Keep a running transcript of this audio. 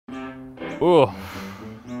Oh,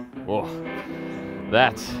 oh,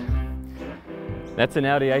 that's an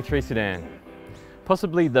Audi A3 sedan.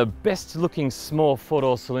 Possibly the best looking small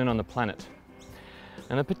four-door saloon on the planet.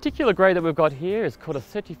 And the particular grade that we've got here is called a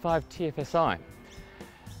 35 TFSI.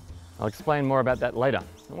 I'll explain more about that later.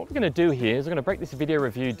 And what we're going to do here is we're going to break this video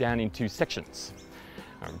review down into sections.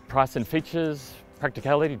 Price and features,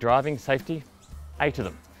 practicality, driving, safety, 8 of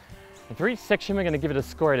them. And for each section we're going to give it a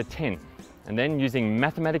score out of 10. And then using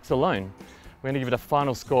mathematics alone, we're going to give it a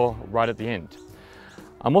final score right at the end.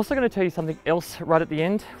 I'm also going to tell you something else right at the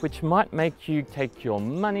end, which might make you take your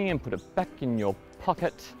money and put it back in your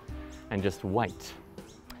pocket and just wait.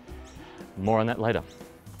 More on that later.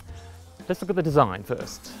 Let's look at the design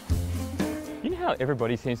first. You know how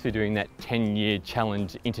everybody seems to be doing that 10-year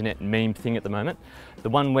challenge internet meme thing at the moment? The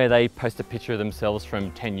one where they post a picture of themselves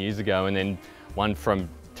from 10 years ago and then one from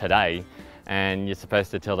today, and you're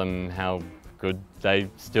supposed to tell them how good they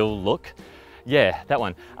still look. Yeah, that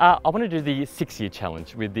one. I want to do the 6-year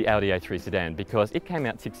challenge with the Audi A3 sedan because it came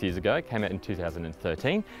out 6 years ago. It came out in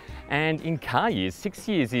 2013, and in car years, 6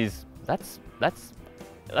 years is that's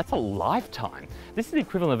a lifetime. This is the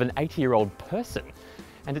equivalent of an 80-year-old person,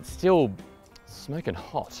 and it's still smoking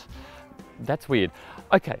hot. That's weird.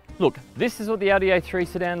 Okay, look, this is what the Audi A3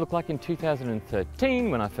 sedan looked like in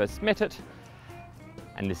 2013 when I first met it,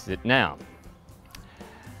 and this is it now.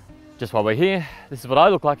 Just while we're here, this is what I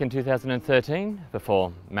look like in 2013,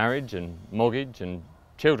 before marriage and mortgage and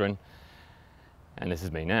children, and this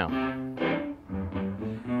is me now.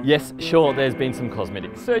 Yes, sure, there's been some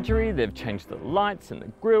cosmetic surgery, they've changed the lights and the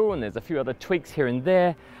grille, and there's a few other tweaks here and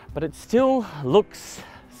there, but it still looks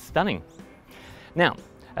stunning. Now,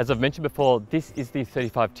 as I've mentioned before, this is the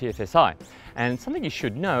 35 TFSI, and something you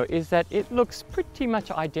should know is that it looks pretty much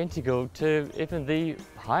identical to even the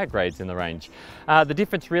higher grades in the range. The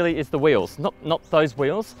difference really is the wheels, not those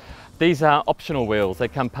wheels. These are optional wheels. They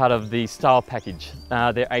come part of the style package.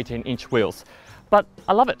 They're 18-inch wheels, but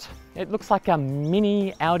I love it. It looks like a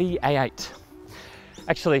mini Audi A8.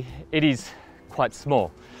 Actually, it is quite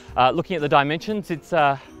small. Looking at the dimensions, it's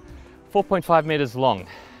 4.5 meters long.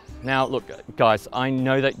 Now look, guys, I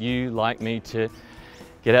know that you like me to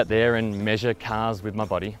get out there and measure cars with my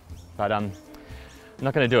body, but I'm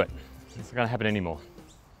not going to do it. It's not going to happen anymore.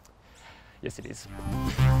 Yes, it is.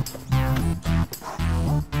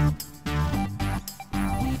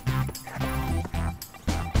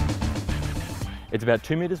 It's about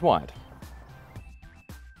 2 meters wide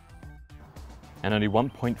and only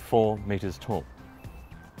 1.4 meters tall.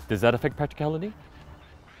 Does that affect practicality?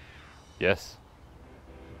 Yes.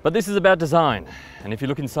 But this is about design, and if you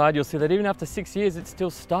look inside, you'll see that even after 6 years, it's still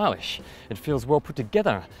stylish. It feels well put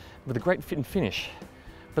together with a great fit and finish.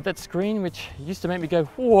 But that screen, which used to make me go,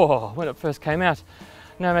 whoa, when it first came out,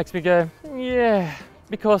 now makes me go, yeah,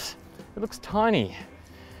 because it looks tiny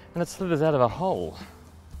and it slithers out of a hole.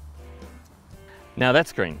 Now that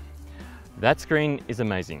screen is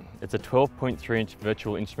amazing. It's a 12.3-inch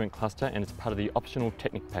virtual instrument cluster, and it's part of the optional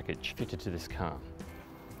Technic package fitted to this car.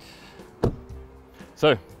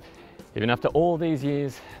 So, even after all these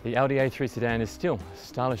years, the Audi A3 sedan is still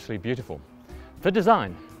stylishly beautiful. For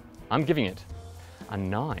design, I'm giving it a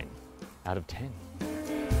 9 out of 10.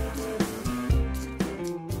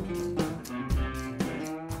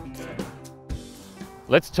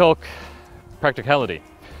 Let's talk practicality.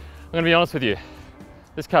 I'm going to be honest with you,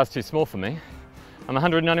 this car's too small for me. I'm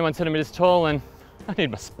 191 centimeters tall and I need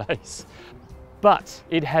my space. But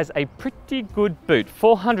it has a pretty good boot,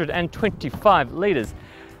 425 litres.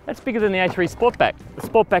 That's bigger than the A3 Sportback. The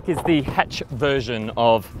Sportback is the hatch version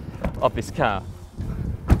of this car.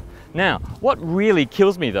 Now, what really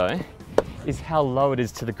kills me though, is how low it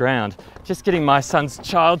is to the ground. Just getting my son's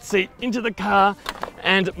child seat into the car,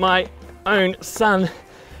 and my own son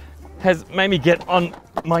has made me get on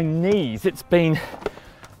my knees. It's been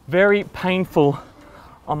very painful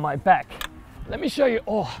on my back. Let me show you,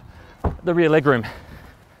 the rear legroom.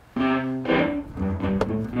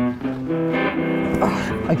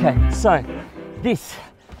 Okay, so this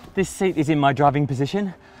seat is in my driving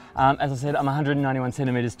position. As I said, I'm 191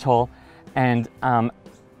 centimeters tall, and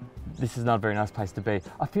this is not a very nice place to be.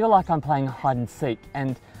 I feel like I'm playing hide and seek,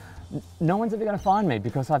 and no one's ever going to find me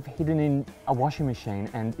because I've hidden in a washing machine,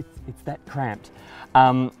 and it's that cramped.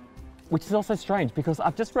 Which is also strange because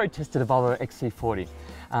I've just road tested a Volvo XC40.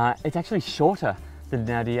 It's actually shorter than an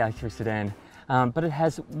Audi A3 sedan, but it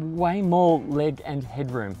has way more leg and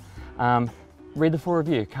headroom. Read the full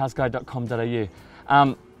review,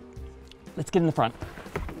 carsguide.com.au. Let's get in the front.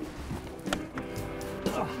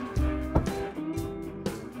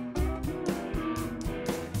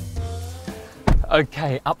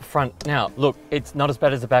 Okay, up front. Now, look, it's not as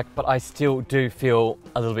bad as the back, but I still do feel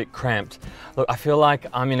a little bit cramped. Look, I feel like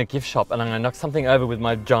I'm in a gift shop and I'm gonna knock something over with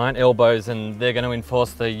my giant elbows and they're gonna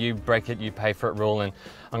enforce the you break it, you pay for it rule, and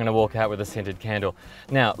I'm gonna walk out with a scented candle.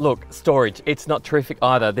 Now, look, storage, it's not terrific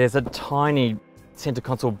either. There's a tiny center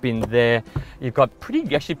console bin there. You've got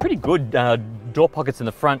actually pretty good door pockets in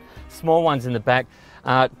the front, small ones in the back.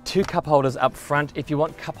 2 cup holders up front. If you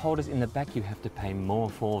want cup holders in the back, you have to pay more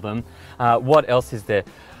for them. What else is there?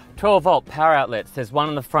 12-volt power outlets. There's one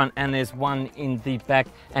in the front and there's one in the back,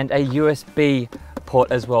 and a USB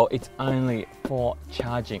port as well. It's only for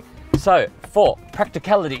charging. So for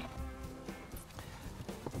practicality,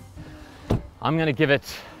 I'm going to give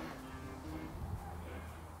it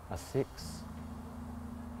a 6.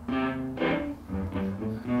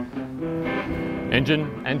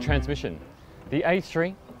 Engine and transmission. The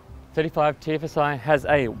A3 35 TFSI has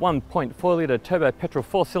a 1.4 litre turbo petrol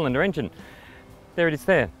 4-cylinder engine. There it is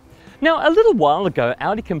there. Now, a little while ago,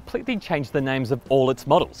 Audi completely changed the names of all its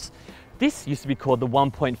models. This used to be called the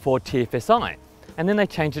 1.4 TFSI, and then they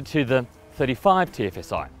changed it to the 35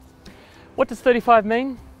 TFSI. What does 35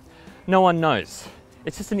 mean? No one knows.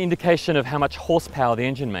 It's just an indication of how much horsepower the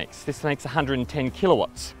engine makes. This makes 110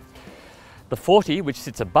 kilowatts. The 40, which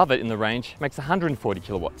sits above it in the range, makes 140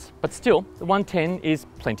 kilowatts, but still, the 110 is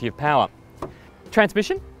plenty of power.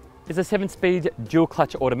 Transmission is a 7-speed dual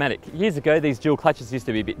clutch automatic. Years ago, these dual clutches used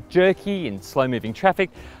to be a bit jerky in slow-moving traffic,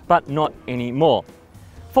 but not anymore.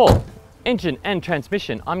 For engine and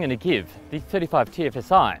transmission, I'm going to give the 35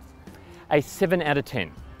 TFSI a 7 out of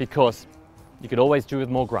 10, because you could always do with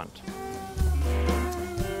more grunt.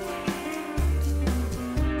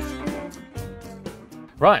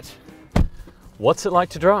 Right. What's it like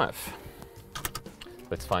to drive?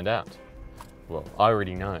 Let's find out. Well, I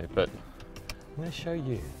already know, but I'm going to show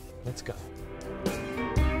you. Let's go.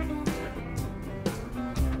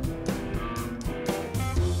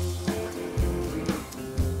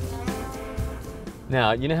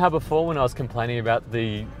 Now, you know how before when I was complaining about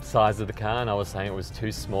the size of the car and I was saying it was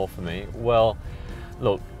too small for me? Well,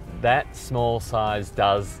 look, that small size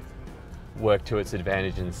does work to its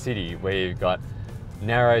advantage in the city, where you've got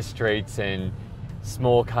narrow streets and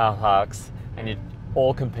small car parks, and you're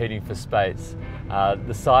all competing for space.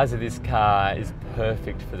 The size of this car is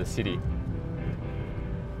perfect for the city.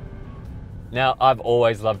 Now, I've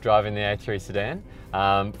always loved driving the A3 sedan.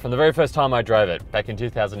 From the very first time I drove it, back in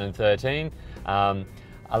 2013,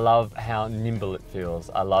 I love how nimble it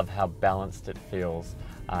feels. I love how balanced it feels.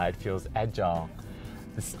 It feels agile.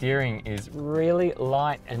 The steering is really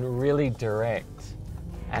light and really direct,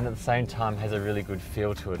 and at the same time has a really good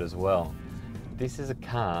feel to it as well. This is a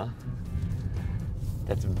car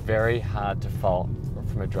that's very hard to fault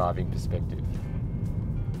from a driving perspective.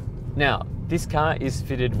 Now, this car is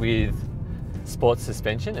fitted with sports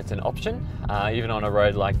suspension. It's an option. Even on a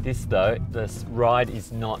road like this though, the ride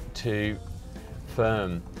is not too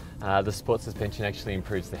firm. The sports suspension actually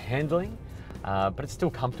improves the handling, but it's still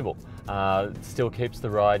comfortable. It still keeps the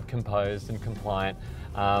ride composed and compliant.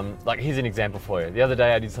 Like, here's an example for you. The other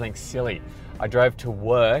day I did something silly. I drove to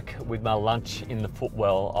work with my lunch in the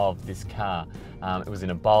footwell of this car. It was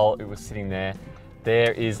in a bowl, it was sitting there.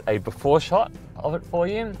 There is a before shot of it for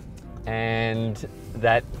you, and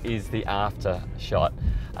that is the after shot.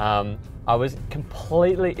 I was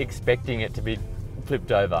completely expecting it to be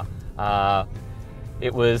flipped over.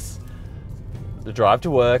 It was the drive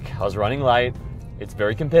to work, I was running late, it's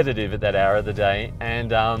very competitive at that hour of the day,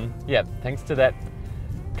 and yeah, thanks to that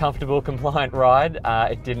comfortable, compliant ride,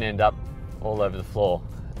 it didn't end up all over the floor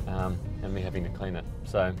and me having to clean it.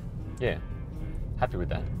 So yeah, happy with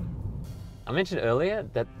that. I mentioned earlier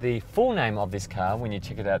that the full name of this car, when you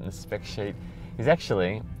check it out in the spec sheet, is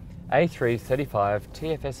actually A3 35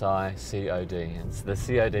 TFSI COD. It's the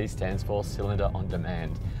COD stands for cylinder on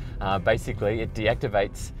demand. Basically, it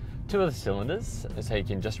deactivates 2 of the cylinders, so you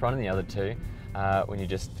can just run in the other 2 when you're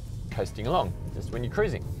just coasting along, just when you're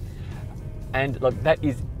cruising. And look, that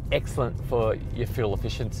is excellent for your fuel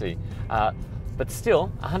efficiency. But still,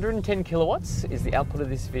 110 kilowatts is the output of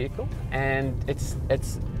this vehicle, and it's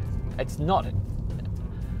not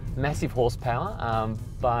massive horsepower,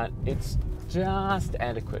 but it's just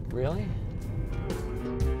adequate, really.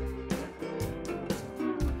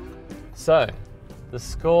 So, the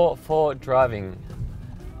score for driving,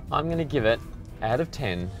 I'm going to give it, out of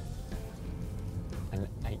 10, an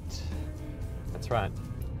 8. That's right,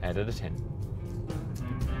 8 out of 10.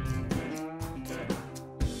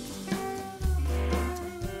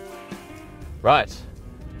 Right,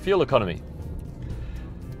 fuel economy.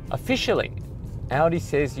 Officially, Audi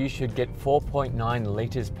says you should get 4.9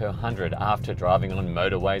 litres per 100 after driving on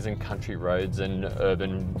motorways and country roads and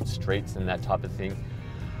urban streets and that type of thing.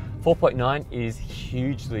 4.9 is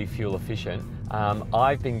hugely fuel efficient.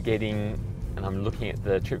 I've been getting, and I'm looking at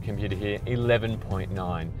the trip computer here,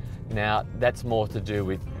 11.9. Now that's more to do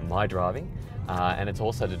with my driving, and it's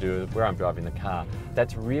also to do with where I'm driving the car.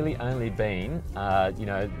 That's really only been, you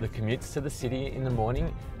know, the commutes to the city in the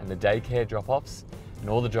morning and the daycare drop-offs and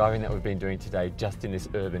all the driving that we've been doing today just in this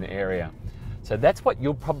urban area. So that's what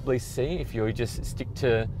you'll probably see if you just stick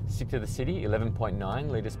to the city, 11.9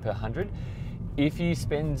 litres per 100. If you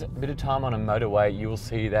spend a bit of time on a motorway, you'll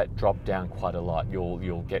see that drop down quite a lot.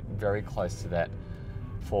 You'll get very close to that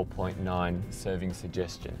 4.9 serving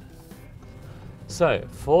suggestion. So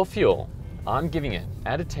for fuel, I'm giving it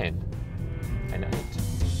out of 10 an 8.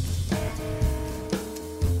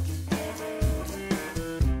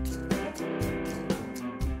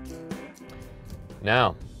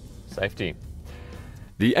 Now, safety.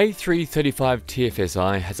 The A335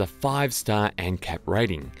 TFSI has a 5-star ANCAP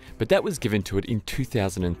rating, but that was given to it in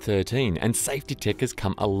 2013, and safety tech has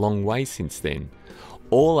come a long way since then.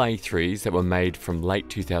 All A3s that were made from late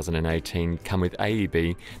 2018 come with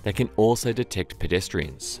AEB that can also detect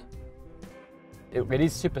pedestrians. It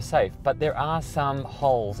is super safe, but there are some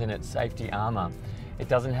holes in its safety armour. It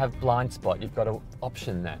doesn't have blind spot, you've got to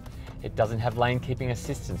option that. It doesn't have lane keeping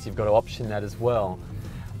assistance, you've got to option that as well.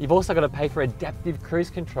 You've also got to pay for adaptive cruise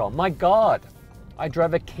control. My God, I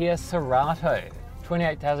drove a Kia Cerato,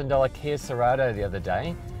 $28,000 Kia Cerato the other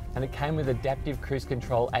day, and it came with adaptive cruise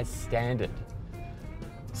control as standard.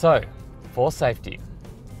 So, for safety,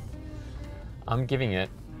 I'm giving it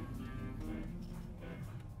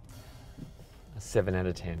a 7 out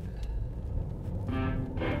of 10.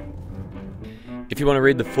 If you want to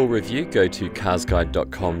read the full review, go to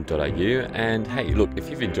carsguide.com.au, and hey, look, if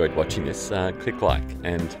you've enjoyed watching this, click like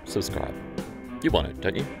and subscribe. You want it,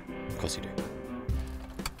 don't you? Of course you do.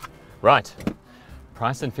 Right,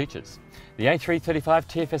 price and features. The A335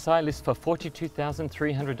 TFSI lists for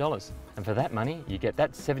 $42,300, and for that money, you get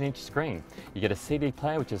that 7-inch screen. You get a CD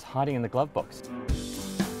player, which is hiding in the glove box.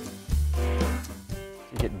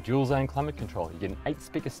 You get dual zone climate control, you get an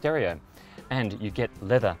 8-speaker stereo, and you get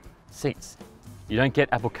leather seats. You don't get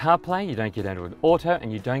Apple CarPlay, you don't get Android Auto,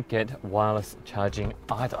 and you don't get wireless charging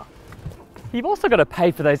either. You've also got to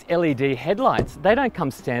pay for those LED headlights. They don't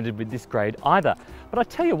come standard with this grade either. But I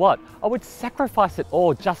tell you what, I would sacrifice it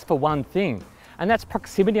all just for one thing, and that's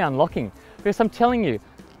proximity unlocking. Because I'm telling you,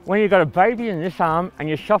 when you've got a baby in this arm and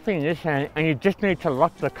you're shopping in this hand and you just need to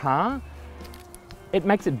lock the car, it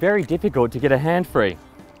makes it very difficult to get a hand-free.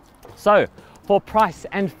 So, for price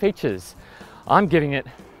and features, I'm giving it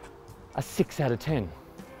a 6 out of 10.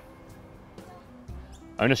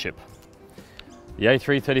 Ownership. The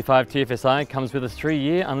A335 TFSI comes with a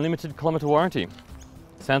 3-year unlimited kilometre warranty.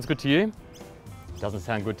 Sounds good to you? Doesn't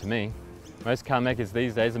sound good to me. Most car makers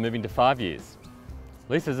these days are moving to 5 years.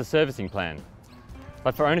 At least there's a servicing plan.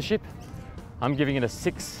 But for ownership, I'm giving it a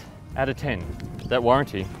 6 out of 10. That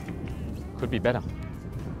warranty could be better.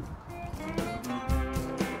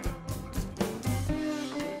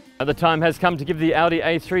 The time has come to give the Audi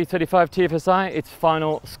A3 35 TFSI its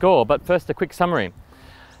final score, but first a quick summary.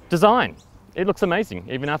 Design. It looks amazing.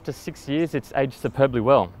 Even after 6 years, it's aged superbly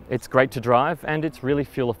well. It's great to drive and it's really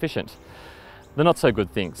fuel efficient. The not so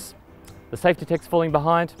good things. The safety tech's falling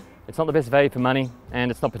behind, it's not the best value for money,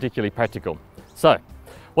 and it's not particularly practical. So,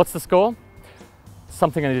 what's the score?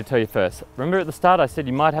 Something I need to tell you first. Remember at the start I said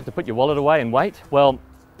you might have to put your wallet away and wait? Well,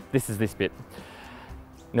 this is this bit.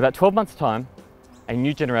 In about 12 months' time, a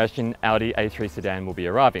new generation Audi A3 sedan will be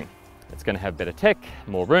arriving. It's going to have better tech,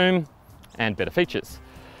 more room, and better features.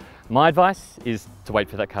 My advice is to wait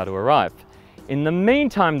for that car to arrive. In the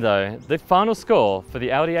meantime though, the final score for the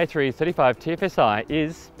Audi A3 35 TFSI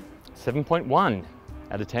is 7.1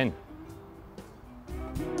 out of 10.